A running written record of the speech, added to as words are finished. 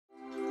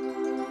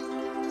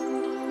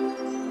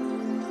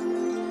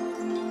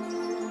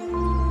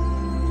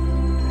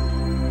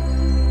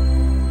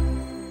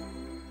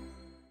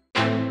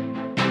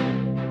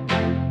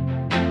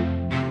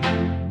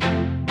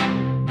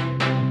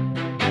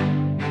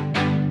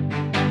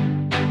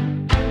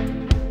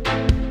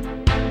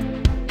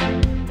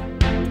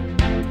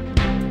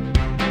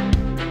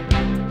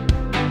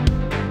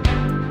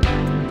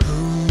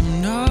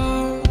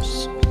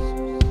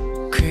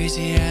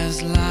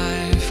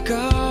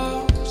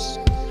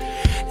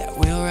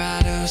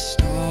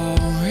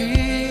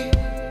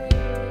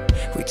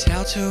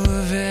to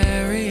a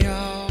very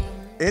own.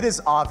 It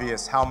is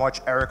obvious how much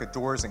Eric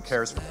adores and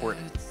cares for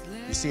Courtney.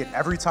 You see it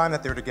every time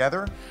that they're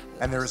together,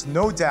 and there is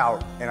no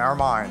doubt in our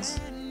minds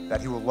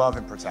that he will love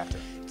and protect her.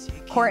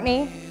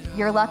 Courtney,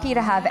 you're lucky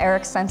to have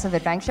Eric's sense of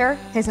adventure,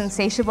 his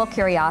insatiable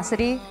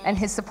curiosity, and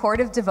his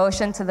supportive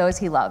devotion to those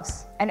he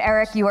loves. And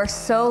Eric, you are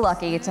so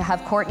lucky to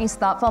have Courtney's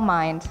thoughtful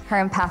mind,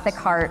 her empathic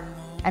heart,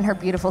 and her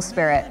beautiful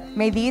spirit.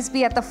 May these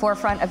be at the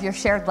forefront of your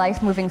shared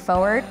life moving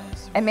forward,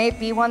 and may it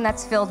be one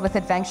that's filled with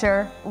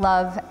adventure,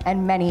 love,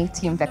 and many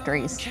team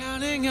victories.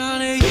 Counting on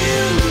you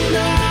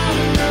now,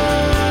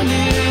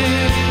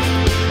 running.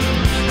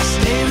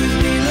 Stay with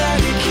me,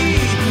 let it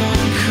keep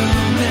on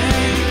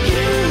coming.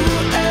 You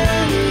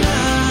and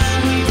I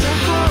need to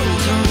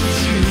hold on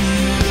to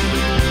you.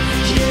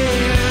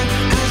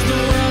 Yeah, as the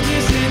world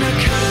is in a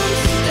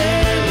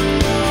constant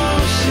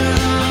motion.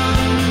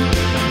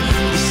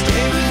 You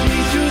stay with me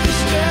through the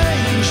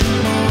strange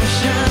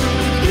emotion.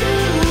 You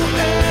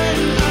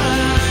and I,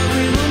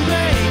 we will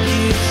make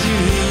it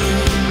through.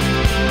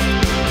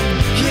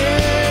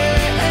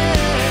 Yeah,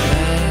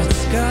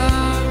 let's go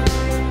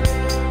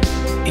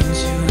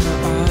into the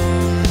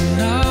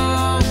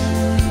unknown,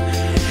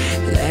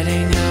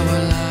 letting our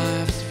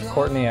lives flow.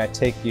 Courtney, I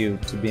take you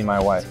to be my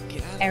wife.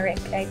 Eric,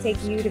 I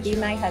take you to be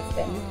my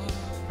husband,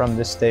 From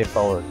this day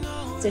forward,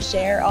 to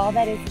share all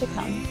that is to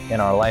come, in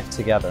our life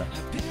together,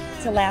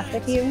 to laugh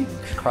with you,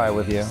 cry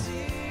with you,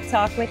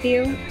 talk with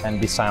you, and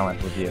be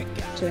silent with you,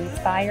 to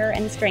inspire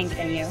and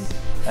strengthen you,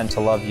 and to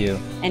love you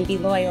and be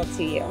loyal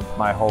to you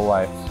my whole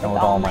life and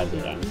with all my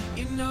being.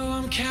 You know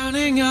I'm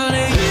counting on you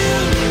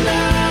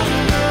now,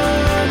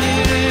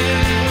 running.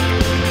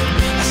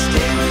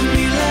 Stay with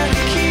me, let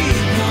it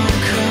keep on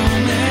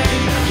coming.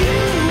 You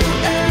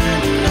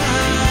and I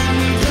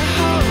need to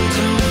hold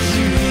on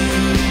to you.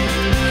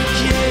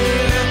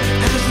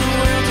 Yeah, as the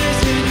world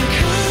is in a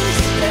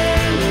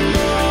constant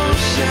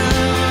motion.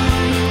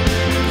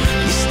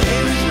 You stay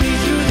with me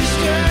through the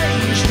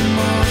strange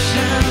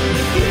emotion.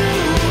 You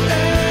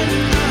and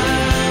I,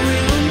 we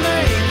will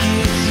make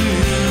it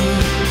through.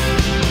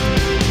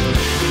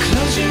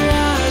 Close your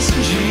eyes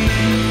and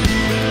dream,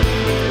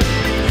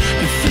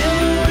 and feel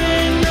the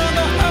wind on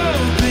the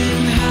open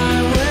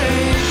highway.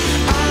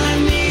 All I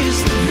need is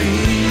the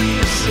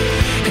breeze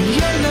and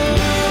your love.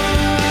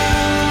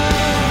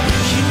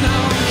 You know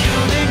I'm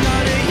counting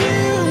on you,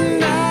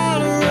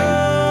 not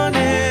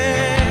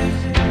running.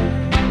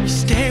 You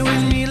stay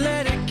with me,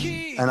 let it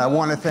keep. And I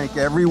want to thank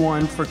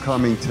everyone for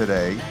coming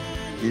today.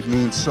 It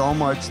means so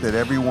much that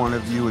every one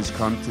of you has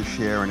come to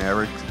share in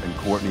Eric and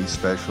Courtney's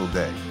special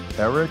day.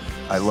 Eric,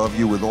 I love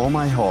you with all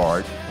my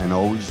heart and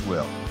always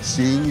will.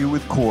 Seeing you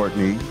with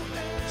Courtney,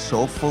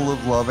 so full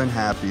of love and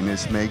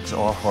happiness, makes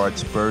our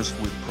hearts burst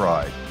with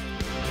pride.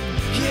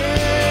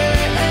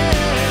 Yeah,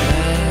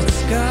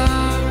 let's go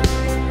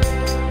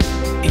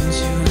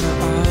into the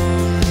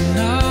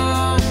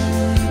unknown,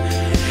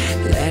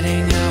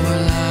 letting our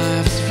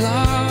lives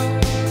flow.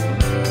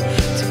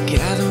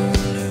 Together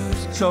we'll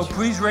lose. So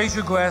please raise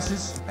your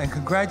glasses and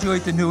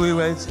congratulate the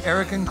newlyweds,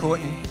 Eric and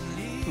Courtney.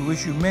 We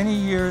wish you many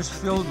years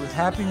filled with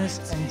happiness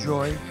and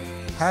joy.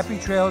 Happy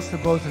trails to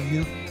both of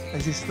you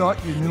as you start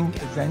your new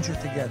adventure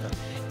together.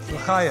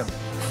 L'chaim.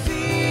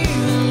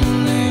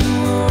 Feeling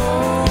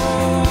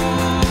warm.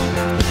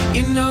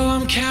 You know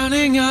I'm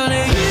counting on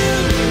you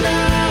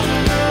now,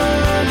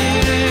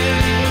 running.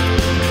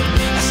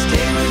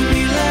 Stay with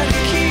me, let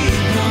it keep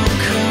on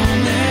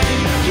coming.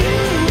 You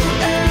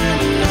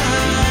and I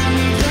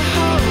need to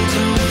hold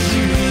on to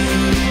you.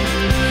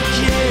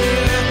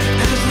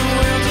 Yeah, as the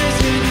world is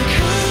in a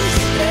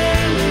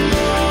constant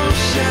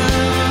motion.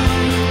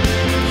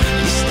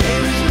 You stay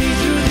with me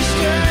through the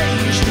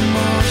strange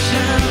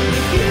emotion.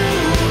 You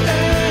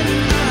and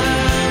I,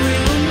 we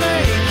will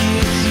make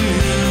it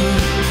through.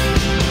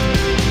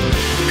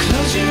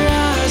 Close your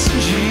eyes and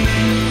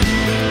dream,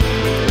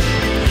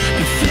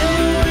 and feel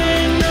the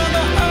wind on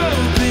the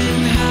open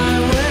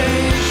highway.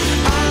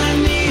 All I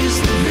need is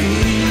the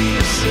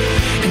breeze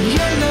and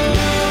your love.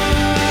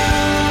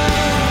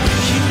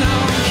 You know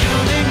I'm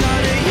counting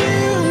on you,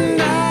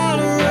 not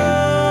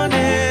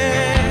running.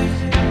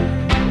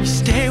 You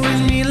stay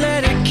with me,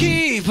 let it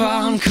keep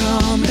on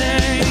coming.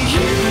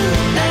 You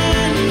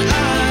and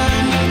I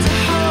need to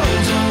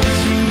hold on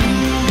through.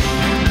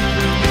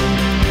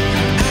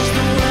 As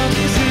the world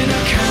is in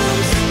a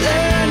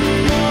constant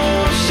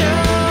motion,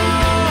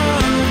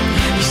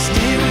 you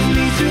stay with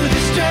me through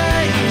the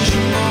strange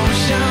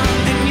emotion.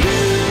 And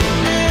you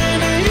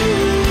and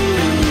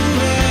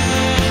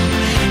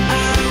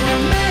I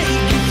will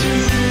make it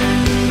through,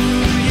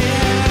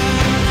 yeah.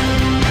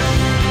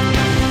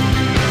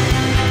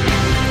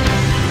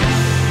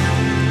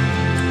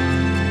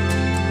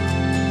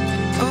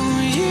 Oh,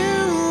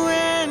 you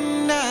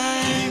and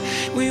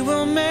I, we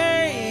will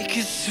make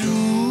it through.